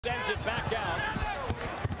Sends it back out.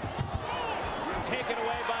 Taken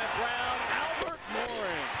away by Brown. Albert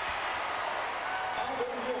Mouring.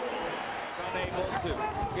 Unable to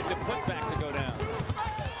get the putback to go down.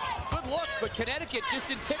 Good looks, but Connecticut just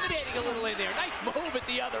intimidating a little in there. Nice move at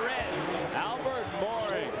the other end. Albert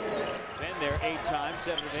Mouring. Been there 8 times,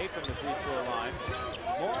 7 of 8 from the free-throw line.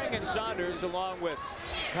 Mouring and Saunders along with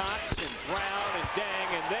Cox and Brown and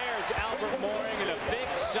Dang. And there's Albert Mouring in a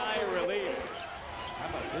big sigh of relief. How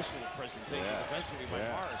about this little presentation defensively by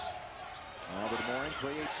Morris? Albert Mouring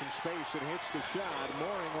creates some space and hits the shot.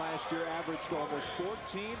 Mouring last year averaged almost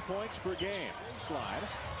 14 points per game. Slide.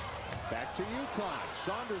 Back to UConn.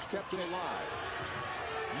 Saunders kept it alive.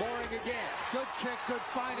 Mouring again. Good kick, good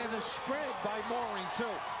find, and a spread by Mouring,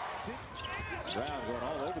 too. Brown going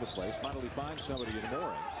all over the place. Finally finds somebody in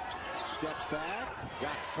Mouring. Steps back.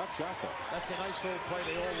 Got it. Tough shot, though. That's a nice little play.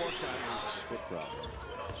 They all worked on it. Spit problem.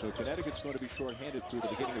 So Connecticut's going to be shorthanded through the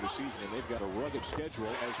beginning of the season, and they've got a rugged schedule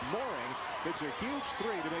as Mouring hits a huge 3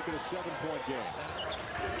 to make it a 7-point game.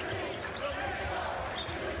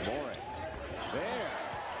 Mouring. There.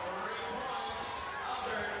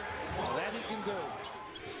 Well, that he can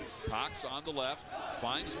do. Cox on the left,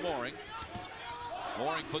 finds Mouring.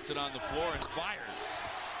 Mouring puts it on the floor and fires.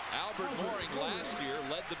 Albert Mouring last year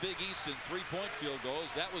led the Big East in 3-point field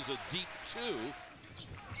goals. That was a deep 2.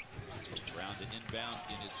 Brown to inbound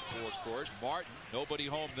in its forecourt. Martin, nobody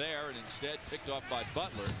home there, and instead picked off by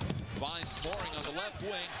Butler. Finds Mouring on the left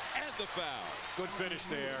wing, and the foul. Good finish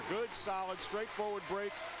there. Good, solid, straightforward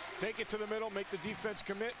break. Take it to the middle, make the defense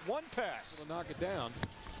commit. One pass. We'll knock it down.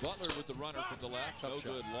 Butler with the runner from the left. No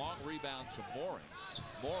good. Long rebound to Mouring.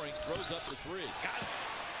 Mouring throws up the 3. Got it.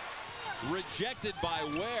 Rejected by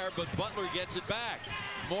Ware, but Butler gets it back.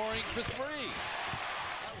 Mouring for 3.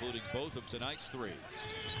 Including both of tonight's 3s.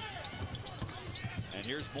 And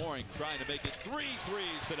here's Mouring trying to make it 3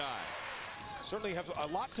 threes tonight. Certainly have a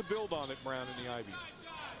lot to build on at Brown in the Ivy.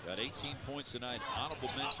 Got 18 points tonight. Honorable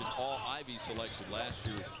mention, all Ivy selection last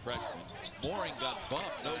year as a freshman. Mouring got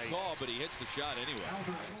bumped, no call, but he hits the shot anyway.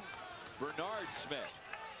 Bernard Smith.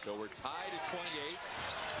 So we're tied at 28.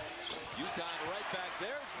 UConn right back.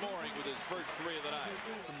 There's Mouring with his first 3 of the night.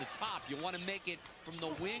 From the top, you want to make it from the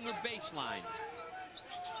wing or baseline.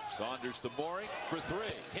 Saunders to Mouring for 3.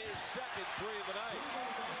 His second 3 of the night.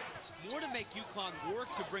 More to make UConn work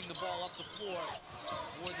to bring the ball up the floor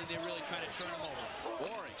more than they're really trying to turn them over.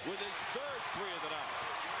 Mouring with his third 3 of the night.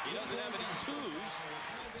 He doesn't have any 2s.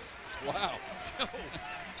 Wow.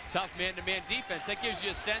 Tough man-to-man defense. That gives you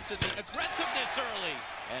a sense of the aggressiveness early.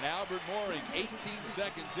 And Albert Mouring, 18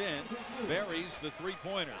 seconds in, buries the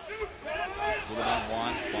 3-pointer. With it on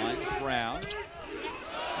one, finds Brown.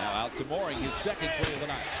 Now out to Mouring, his second 3 of the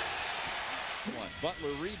night.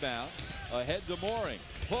 Butler rebound, ahead to Mouring.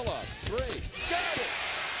 Pull up, 3, got it!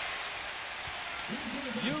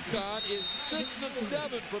 UConn is 6 of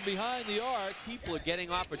 7 from behind the arc. People are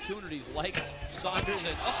getting opportunities like Saunders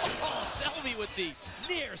and Selby with the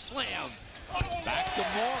near slam. Back to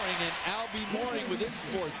Mouring, and Albie Mouring with his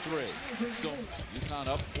 4th 3. So UConn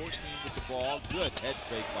up 14 with the ball. Good head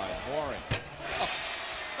fake by Mouring.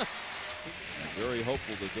 Very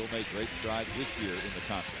hopeful that they'll make great strides this year in the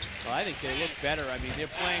conference. Well, I think they look better. I mean, they're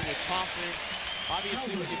playing with confidence.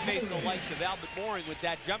 Obviously, when you face the likes of Albert Mouring with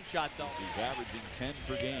that jump shot, though. He's averaging 10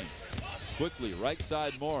 per game. Quickly, right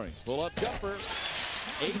side Mouring. Pull-up jumper.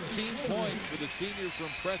 18 points for the senior from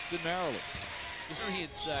Preston, Maryland.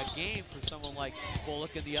 Experience game for someone like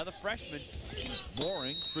Bullock and the other freshmen.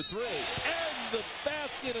 Mouring for 3. And the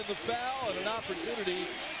basket and the foul, and an opportunity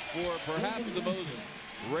for perhaps the most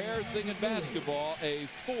rare thing in basketball, a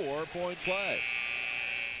 4-point play.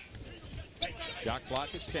 Shot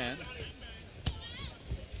clock at 10.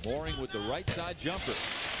 Mouring with the right side jumper.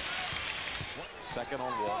 Second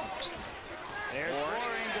on 1. There's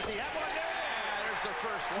Mouring. Does he have one there? There's the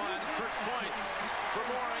first one. First points for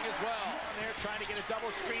Mouring as well. And they're trying to get a double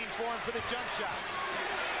screen for him for the jump shot.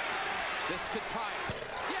 This could tie it.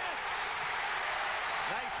 Yes!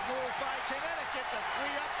 Nice move by Connecticut to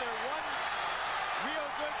free up their one real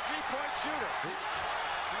good 3-point shooter.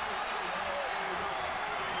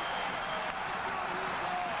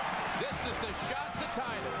 This is the shot to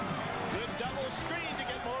tie it. Good double screen to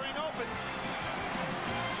get Mouring open.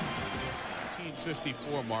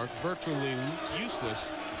 1954 mark, virtually useless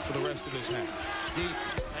for the rest of his half. Deep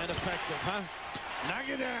and effective, huh? Knock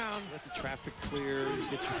it down. Let the traffic clear,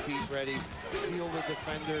 get your feet ready, feel the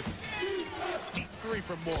defender. Deep 3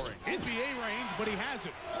 from Mouring. NBA range, but he has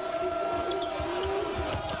it.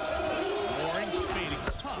 Mouring's fading.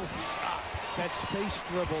 Tough shot. That space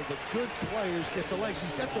dribble, the good players get the legs.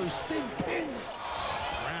 He's got those thin pins.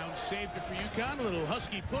 Brown saved it for UConn. A little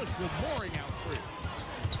Husky push with Mouring out free.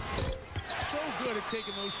 So good at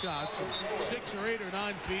taking those shots. 6 or 8 or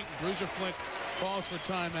 9 feet. Bruiser Flint calls for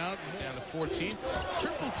timeout. Down to 14.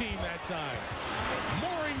 Triple team that time.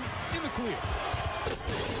 Mouring in the clear.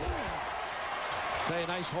 Okay,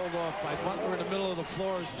 nice hold off by Butler in the middle of the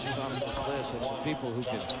floor. Just off the glass of some people who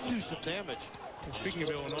can do some damage. And speaking of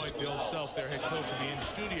Illinois, Bill Self, their head coach, will be in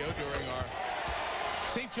studio during our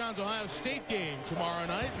St. John's, Ohio State game tomorrow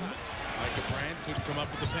night. Micah Brand couldn't come up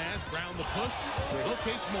with the pass. Brown the push.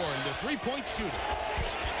 Locates Mouring, the three-point shooter.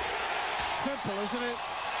 Simple, isn't it?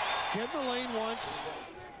 Get in the lane once.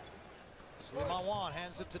 Mawan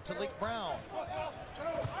hands it to Talik Brown.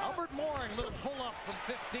 Albert Mouring, little pull-up from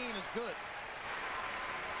 15 is good.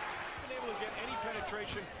 Been able to get any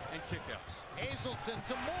penetration and kickouts. Hazelton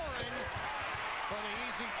to Mouring. For the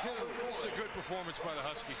easy 2. This is a good performance by the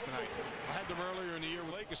Huskies tonight. I had them earlier in the year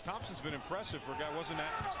with Lakers. Thompson's been impressive for a guy who wasn't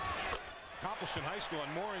that accomplished in high school.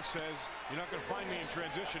 And Mouring says, you're not going to find me in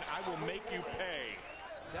transition. I will make you pay.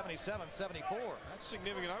 77-74. That's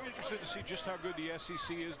significant. I'm interested to see just how good the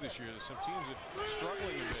SEC is this year. There's some teams that are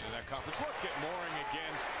struggling a bit in that conference. Look at Mouring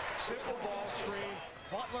again. Simple ball screen.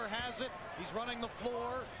 Butler has it. He's running the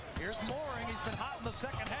floor. Here's Mouring. He's been hot in the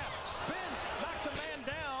second half. Spins, knocked a man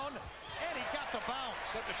down, and he got the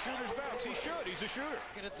bounce. Got the shooter's bounce. He should. He's a shooter.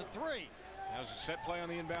 And it's a 3. That was a set play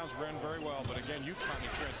on the inbounds. Ran very well. But again, UConn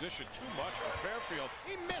in transition too much for Fairfield.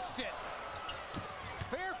 He missed it.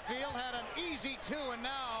 Fairfield had an easy 2, and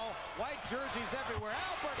now white jerseys everywhere.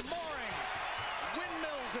 Albert Mouring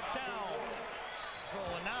windmills it down.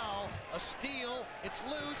 And now a steal. It's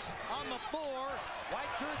loose on the floor.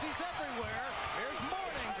 White jerseys everywhere. Here's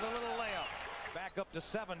Mouring for the little layup. Back up to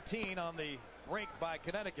 17 on the break by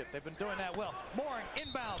Connecticut. They've been doing that well. Mouring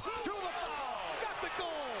inbounds. Drew the foul. Got the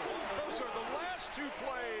goal. Those are the last 2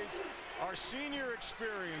 plays. Our senior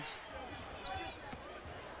experience.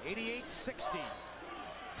 88-60.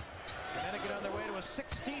 Connecticut on their way to a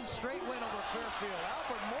 16th straight win over Fairfield.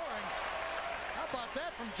 Albert Mouring. How about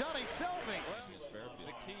that from Johnny Selvey?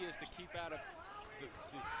 The key is to keep out of the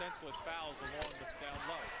senseless fouls along the down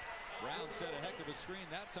low. Brown set a heck of a screen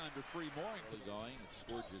that time to free Mouring for going and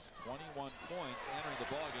scored just 21 points entering the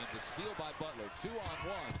ballgame. The steal by Butler.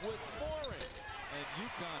 2-on-1 with Mouring. And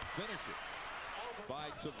UConn finishes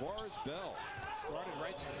by Tavares Bell. Started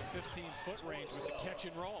right from the 15-foot range with the catch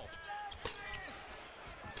and roll.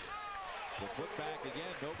 The put back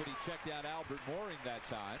again. Nobody checked out Albert Mouring that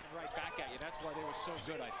time. Right back at you. That's why they were so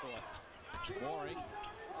good, I thought. Mouring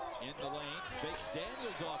in the lane. Fakes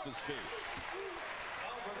Daniels off his feet.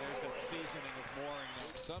 There's that seasoning of Mouring.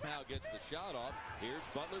 Somehow gets the shot off. Here's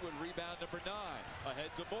Butler with rebound number 9. Ahead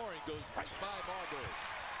to Mouring. Goes right by Marbury.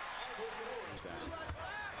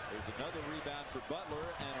 There's another rebound for Butler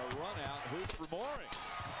and a run out hoop for Mouring.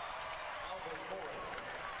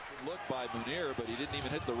 Look by Munir, but he didn't even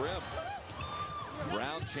hit the rim.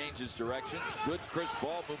 Brown changes directions. Good crisp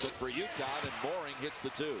ball movement for UConn, and Mouring hits the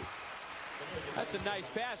 2. That's a nice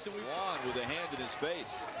pass. And Juan with a hand in his face.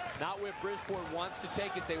 Not where Bridgeport wants to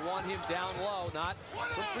take it. They want him down low, not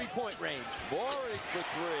from three-point range. Mouring for 3,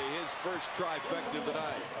 his first trifecta of the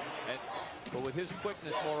night. But with his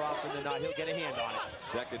quickness, more often than not, he'll get a hand on it.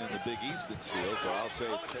 Second in the Big East in steal, so I'll say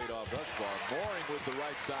it's paid off thus far. Mouring with the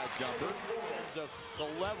right side jumper. So the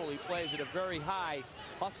level he plays at a very high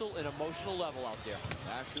hustle and emotional level out there.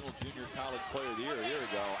 National Junior College Player of the Year a year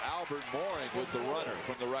ago. Albert Mouring with the runner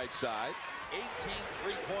from the right side. 18th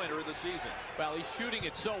three-pointer of the season. Well, he's shooting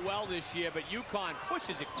it so well this year, but UConn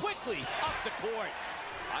pushes it quickly up the court.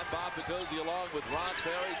 I'm Bob Picozzi along with Ron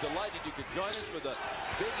Perry. Delighted you could join us with a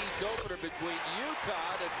Big East opener between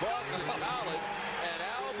UConn and Boston College, and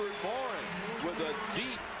Albert Mouring with a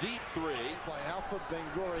deep, deep 3. By Alpha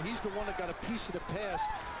Bangura. He's the one that got a piece of the pass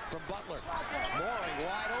from Butler. Mouring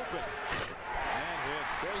wide open. And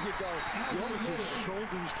hits. There you go. Notice his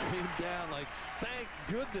shoulders came down like, thank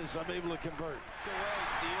goodness I'm able to convert. Away,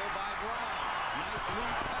 steal by Brown. Nice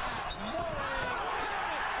lead pass. Mouring.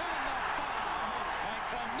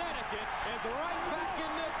 Connecticut is right back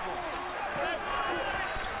in this one.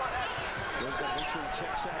 He's got to make sure he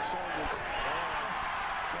checks out Saunders.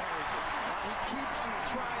 He keeps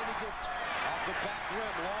trying to get Off the back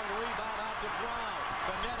rim, long rebound out to Brown.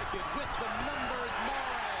 Connecticut with the numbers,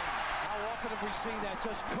 Mouring. How often have we seen that?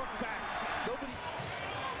 Just cook back. Nobody.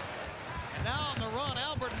 And now on the run,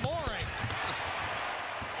 Albert Mouring.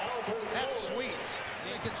 That's sweet.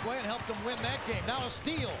 Connecticut's way and helped them win that game. Now a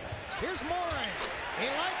steal. Here's Mouring. He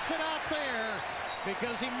likes it out there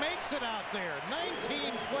because he makes it out there. 19-12,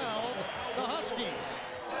 the Huskies.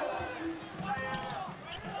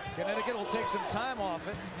 Connecticut will take some time off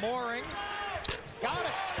it. Mouring got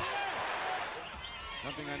it.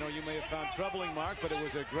 Something I know you may have found troubling, Mark, but it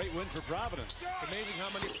was a great win for Providence. It's amazing how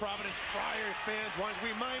many Providence Friar fans want to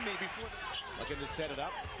remind me before looking to set it up.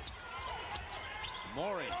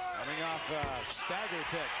 Mouring coming off a stagger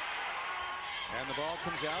pick. And the ball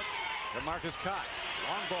comes out to Marcus Cox.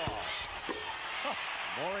 Long ball.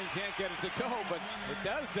 Mouring can't get it to go, but it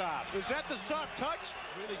does drop. Is that the soft touch?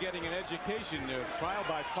 Really getting an education, trial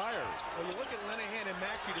by fire. Well, you look at Linehan and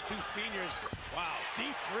Maxey, the two seniors. Wow,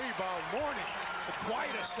 deep rebound. Mouring, the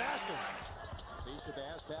quiet assassin. See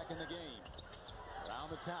Shabazz back in the game.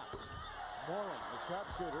 Around the top. Mouring, the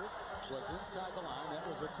sharpshooter, was inside the line. That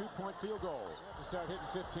was a 2-point field goal. To start hitting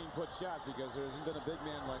 15-foot shots because there hasn't been a big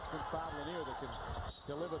man like Bob Lanier that can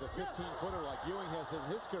deliver the 15-footer like Ewing has in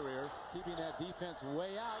his career, keeping that defense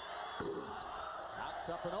way out. Cox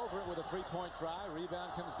up and over it with a 3-point try.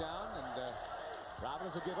 Rebound comes down, and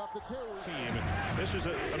Providence will give up the 2. This is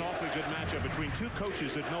an awfully good matchup between two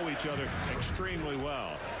coaches that know each other extremely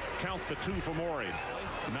well. Count the 2 for Maury.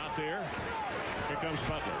 Not there. Here comes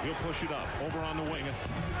Butler. He'll push it up. Over on the wing.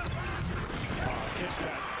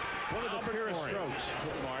 One of the purest strokes,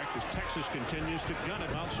 Mark, as Texas continues to gun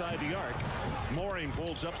it outside the arc. Mauring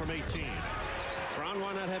pulls up from 18. Brown,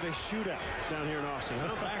 why not have a shootout down here in Austin?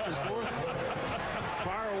 Huh? Back and forth.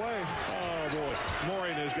 Far away. Oh, boy.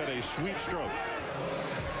 Mauring has got a sweet stroke.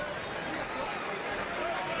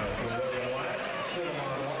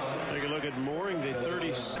 Take a look at Mauring, the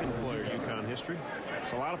 32nd player in UConn history.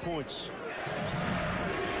 That's a lot of points.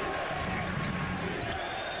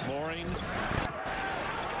 Mauring.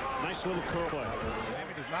 Nice little curl play.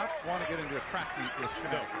 Miami does not want to get into a track meet with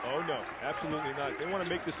Connecticut. No. Oh, no. Absolutely not. They want to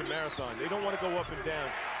make this a marathon. They don't want to go up and down.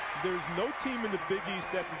 There's no team in the Big East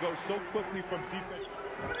that can go so quickly from defense.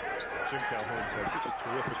 Jim Calhoun's had such a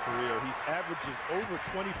terrific career. He averages over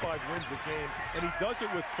 25 wins a game, and he does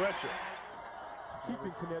it with pressure.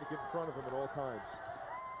 Keeping Connecticut in front of him at all times.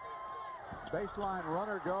 Baseline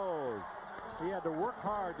runner goes. He had to work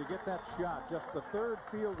hard to get that shot. Just the 3rd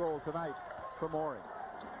field goal tonight for Mauring.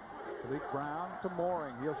 Malik Brown to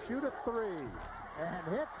Mauring. He'll shoot a 3 and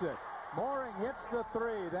hits it. Mauring hits the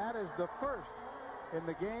 3. That is the 1st in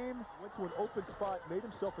the game. Went to an open spot, made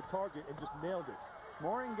himself a target, and just nailed it.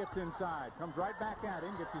 Mauring gets inside, comes right back at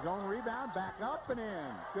him, gets his own rebound, back up and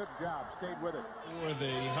in. Good job, stayed with it. For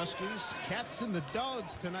the Huskies, Cats and the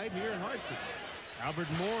Dogs tonight here in Hartford. Albert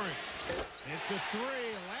Mouring. It's a 3.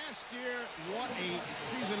 Last year, what a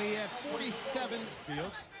season. He had 47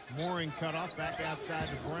 fields. Mouring cut off back outside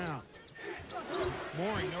to Brown.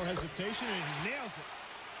 Mouring, no hesitation, and he nails it.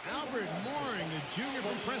 Albert Mouring, the junior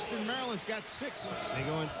from Preston, Maryland's got 6. They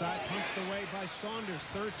go inside, punched away by Saunders.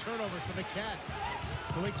 3rd turnover for the Cats.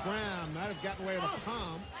 Malik Brown might have gotten away with a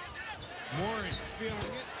palm. Mouring feeling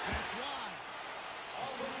it. That's why.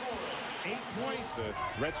 8 points.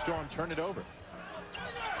 Red Storm turn it over.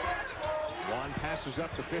 One passes up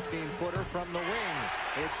the 15-footer from the wing.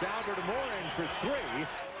 It's Albert Mouring for 3.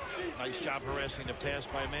 Nice job harassing the pass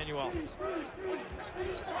by Emmanuel.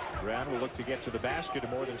 Brown will look to get to the basket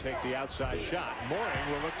more than take the outside shot.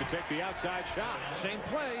 Mouring will look to take the outside shot. Same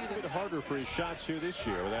play. A bit harder for his shots here this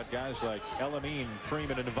year without guys like Elamine,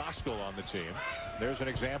 Freeman, and Voskuil on the team. There's an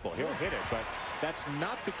example. He'll hit it, but that's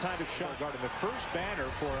not the kind of shot guard. And the first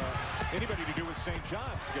banner for anybody to do with St.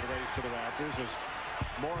 John's to get raised to the rafters is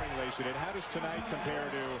Mouring lays it in. How does tonight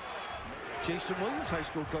compare to Jason Williams, high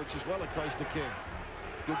school coach as well at Christ the King?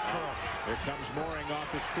 Good call. Here comes Mouring off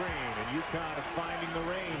the screen, and UConn finding the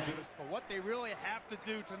range. But what they really have to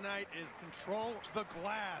do tonight is control the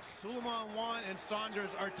glass. Suleiman Wan and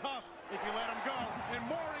Saunders are tough if you let them go, and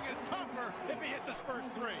Mouring is tougher if he hits his first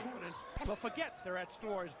 3. But forget they're at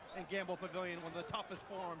Stores and Gamble Pavilion, one of the toughest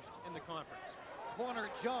forums in the conference. Corner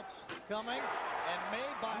jump coming and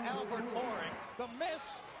made by Albert Mouring. The miss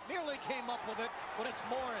nearly came up with it, but it's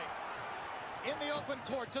Mouring in the open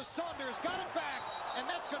court to Saunders, got it back, and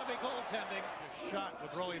that's going to be goaltending. Shot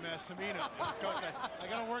with Rolly Massimino. Coach, I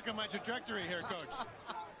got to work on my trajectory here, Coach.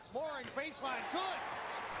 Mouring baseline, good.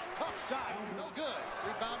 Tough shot, no good.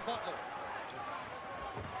 Rebound Butler.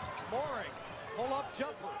 Mouring, pull-up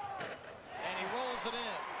jumper, and he rolls it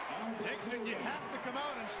in. Dixon, you have to come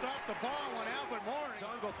out and stop the ball when Albert Mouring.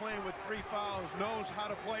 Dongo playing with 3 fouls, knows how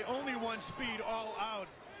to play only 1 speed all out.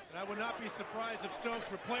 And I would not be surprised if Stokes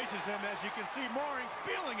replaces him. As you can see, Mouring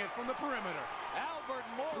feeling it from the perimeter. Albert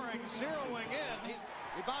Mouring zeroing in.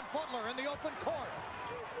 Rebound Butler in the open court.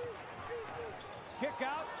 Kick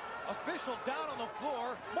out. Official down on the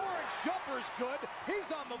floor. Mouring's jumper's good.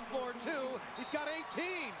 He's on the floor, too. He's got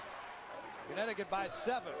 18. Connecticut by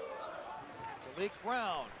 7. Malik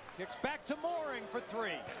Brown kicks back to Mouring for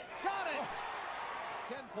 3. Got it!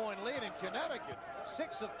 10-point lead in Connecticut.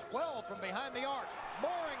 6 of 12 from behind the arc.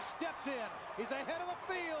 Mooring stepped in. He's ahead of the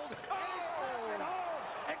field. And he fires it home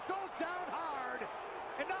and goes down hard.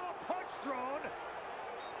 And now a punch thrown.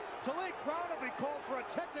 Talik Brown will be called for a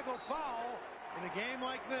technical foul. In a game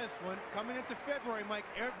like this, when coming into February, Mike,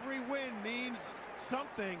 every win means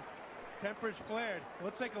something. Tempers flared.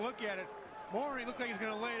 Let's take a look at it. Mouring looked like he's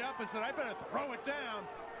going to lay it up and said, I better throw it down.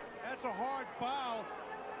 That's a hard foul.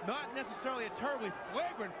 Not necessarily a terribly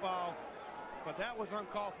flagrant foul, but that was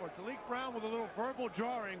uncalled for. Talik Brown with a little verbal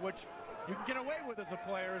jarring, which you can get away with as a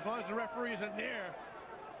player as long as the referee isn't near.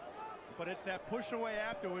 But it's that push away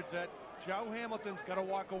afterwards that Joe Hamilton's got to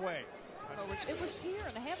walk away. It was here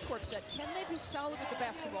in the half-court set. Can they be solid with the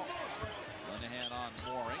basketball? Linehan on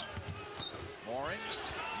Mouring. Mouring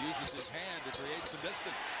uses his hand to create some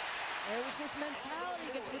distance. It was his mentality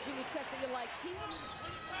against Virginia Tech that you liked.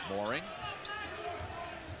 Mouring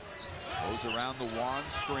goes around the wand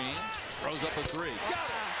screen, throws up a three. Got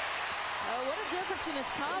it! What a difference in his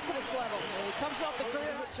confidence level. He comes off the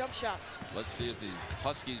career jump shots. Let's see if the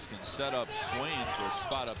Huskies can set up Swain for a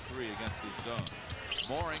spot-up three against his zone.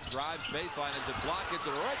 Mouring drives baseline as a block, gets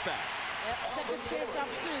it right back. Yep, second chance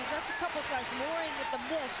opportunities. That's a couple times. Mouring with the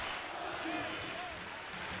miss.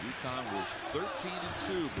 UConn was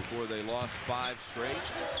 13-2 before they lost 5 straight.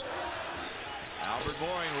 Albert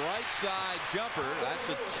Mouring, right side jumper. That's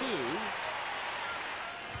a 2.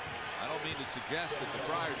 I don't mean to suggest that the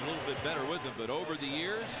Friars are a little bit better with him, but over the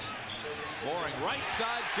years, Mouring, right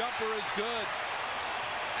side jumper is good.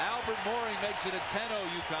 Albert Mouring makes it a 10-0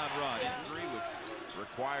 UConn run. Injury which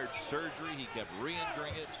required surgery. He kept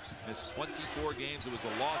re-injuring it. Missed 24 games. It was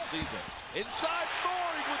a lost season. Inside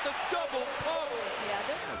Mouring with the double pump.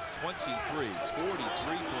 23,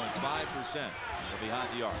 43.5% behind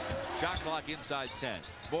the arc. Shot clock inside 10.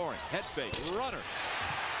 Mouring, head fake, runner.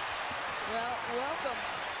 Well, welcome.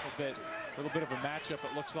 A little bit of a matchup,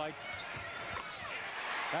 it looks like.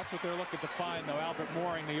 That's what they're looking to find, though. Albert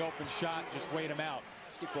Mouring, the open shot, just wait him out.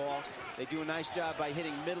 Basketball, they do a nice job by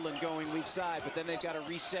hitting middle and going weak side, but then they've got to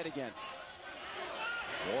reset again.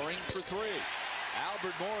 Mouring for 3.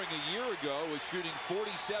 Albert Mouring a year ago was shooting 47%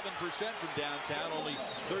 from downtown, only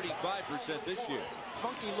 35% this year.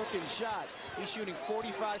 Funky looking shot. He's shooting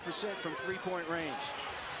 45% from three-point range.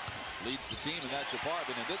 Leads the team in that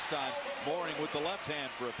department, and this time Mouring with the left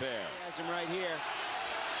hand for a pair. He has him right here.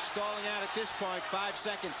 Stalling out at this point, 5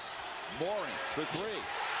 seconds. Mouring for 3.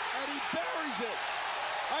 And he buries it.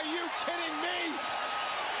 Are you kidding me?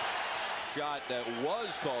 Shot that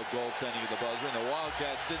was called goaltending at the buzzer, and the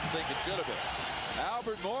Wildcats didn't think it should have been.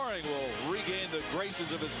 Albert Mouring will regain the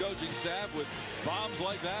graces of his coaching staff with bombs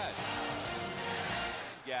like that.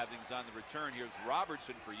 Gathings on the return. Here's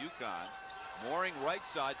Robertson for UConn. Mouring right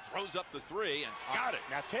side, throws up the 3 and got it.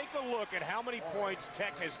 Now take a look at how many points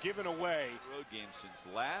Tech has given away. Road game since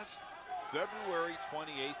last February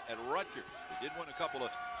 28th at Rutgers. They did win a couple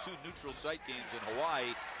of 2 neutral site games in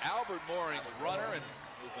Hawaii. Albert Mouring's runner and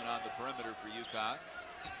movement on the perimeter for UConn.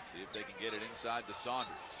 See if they can get it inside to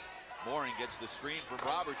Saunders. Mouring gets the screen from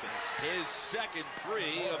Robertson. His second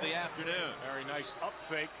 3 of the afternoon. Very nice up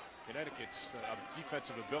fake. Connecticut's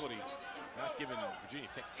defensive ability not giving Virginia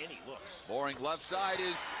Tech any looks. Mouring left side,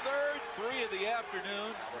 his third 3 of the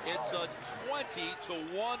afternoon. It's a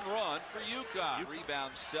 20-1 run for UConn.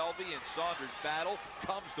 Rebound Selvey and Saunders battle.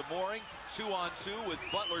 Comes to Mouring. 2-on-2 with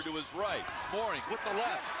Butler to his right. Mouring with the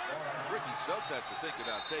left. Ricky Stokes has to think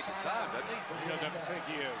about taking time, doesn't he? He doesn't think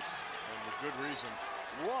he is. And with good reason.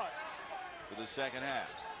 What? For the second half.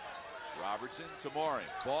 Robertson to Mouring.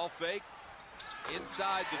 Ball fake.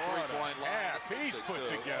 Inside the three-point line. He's put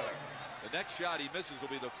together. The next shot he misses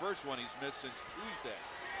will be the first one he's missed since Tuesday.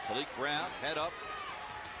 Talik Brown, head up.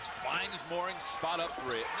 Finds Mouring, spot up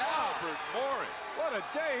 3. Albert Mouring. What a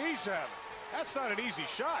day he's having. That's not an easy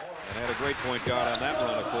shot. And had a great point guard on that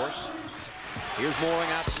run, of course. Here's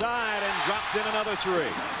Mouring outside and drops in another 3.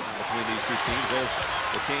 Between these two teams, there's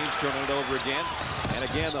the Canes turning it over again. And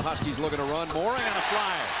again, the Huskies looking to run. Mouring on a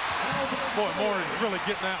flyer. Boy, Mouring's really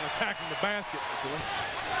getting out and attacking the basket.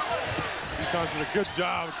 UConn's did a good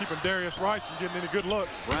job of keeping Darius Rice from getting any good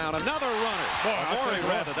looks. Brown, another runner. Boy, Mouring,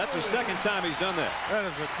 rather. That's the second time he's done that. That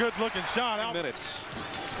is a good-looking shot. 10 minutes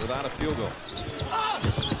without a field goal.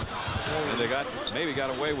 And they maybe got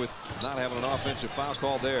away with not having an offensive foul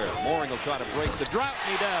call there. Mouring will try to break the drought,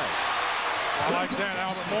 and he does. I like that.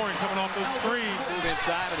 Albert Mouring coming off those screens. Move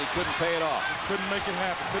inside, and he couldn't pay it off. Just couldn't make it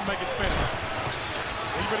happen. Couldn't make it finish.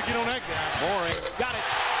 You better get on that guy. Mouring got it.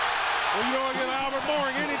 Well, you know, again, Albert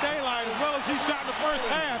Mouring any daylight as well as as he shot in the first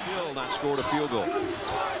half. Still not scored a field goal.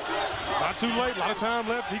 Not too late. A lot of time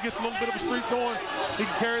left. He gets a little bit of a streak going. He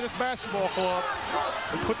can carry this basketball club.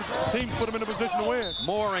 And put the teams put him in a position to win.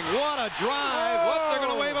 Mouring, what a drive. What? They're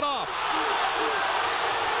going to wave it off.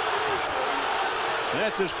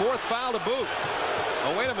 That's his 4th foul to boot.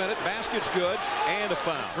 Oh, wait a minute. Basket's good. And a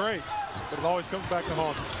foul. Great. But it always comes back to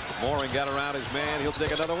haunt him. Mouring got around his man. He'll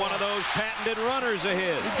take another one of those patented runners of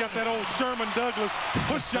his. He's got that old Sherman Douglas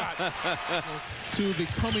push shot. To the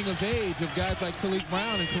coming of age of guys like Talik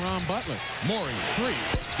Brown and Caron Butler. Mouring, 3.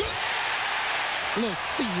 A little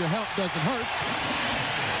senior help doesn't hurt.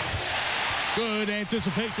 Good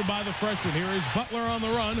anticipation by the freshman. Here is Butler on the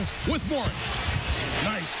run with Mouring.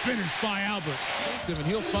 Nice finish by Albert. And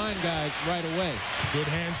he'll find guys right away. Good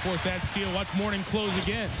hands force that steal. Watch Mouring close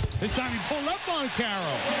again. This time he pulled up on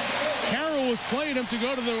Carroll. Carroll was playing him to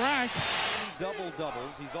go to the rack.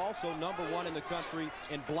 Double-doubles. He's also #1 in the country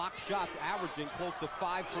in block shots, averaging close to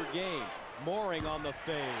 5 per game. Mouring on the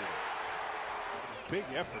fade. Big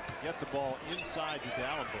effort to get the ball inside to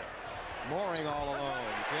Dallenberg. Mouring all alone.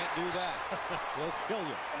 You can't do that. He'll kill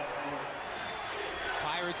you.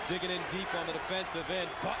 Pirates digging in deep on the defensive end.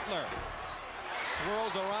 Butler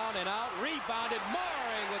swirls around and out. Rebounded.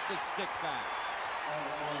 Mouring with the stick back.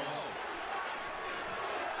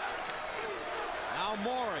 Now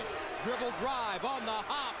Mouring. Dribble drive on the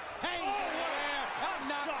hop. Hangs in midair.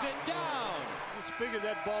 Knocks it down. Just figured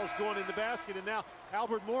that ball's going in the basket, and now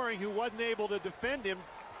Albert Mouring, who wasn't able to defend him,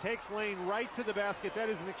 takes lane right to the basket. That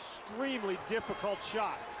is an extremely difficult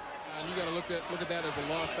shot. And you got to look at that as a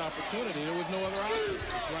lost opportunity. There was no other option.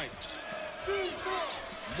 That's right.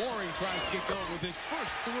 Mouring tries to get going with his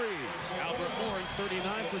first 3. Albert Mouring,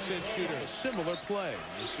 39% shooter. A similar play.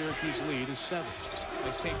 The Syracuse lead is 7.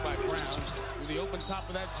 Nice take by Brown through the open top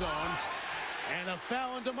of that zone. And a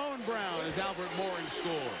foul on Damone Brown as Albert Mouring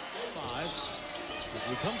scores. 5. As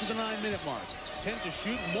we come to the 9-minute mark. 10 to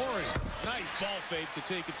shoot. Mouring. Nice ball fake to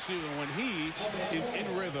take it 2. And when he is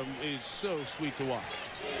in rhythm, is so sweet to watch.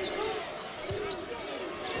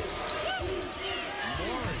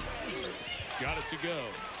 Mouring. Got it to go.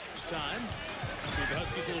 Time. With the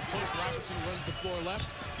Huskies little push. Robertson runs the floor left.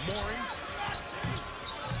 Mouring.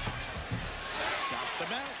 Got the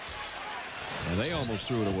bounce. And they almost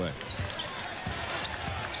threw it away.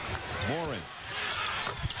 Mouring.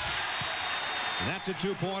 And that's a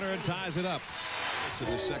 2-pointer and ties it up. To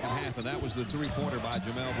the second half, and that was the 3-pointer by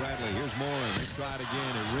Jamel Bradley. Here's Mouring. Let's try it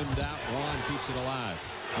again. It rimmed out. Juan keeps it alive.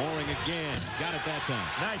 Mouring again. Got it that time.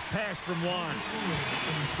 Nice pass from Juan.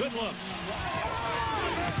 Good look.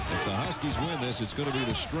 If the Huskies win this, it's going to be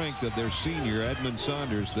the strength of their senior, Edmund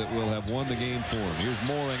Saunders, that will have won the game for him. Here's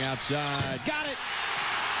Mouring outside. Got it.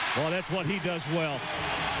 Well, that's what he does well.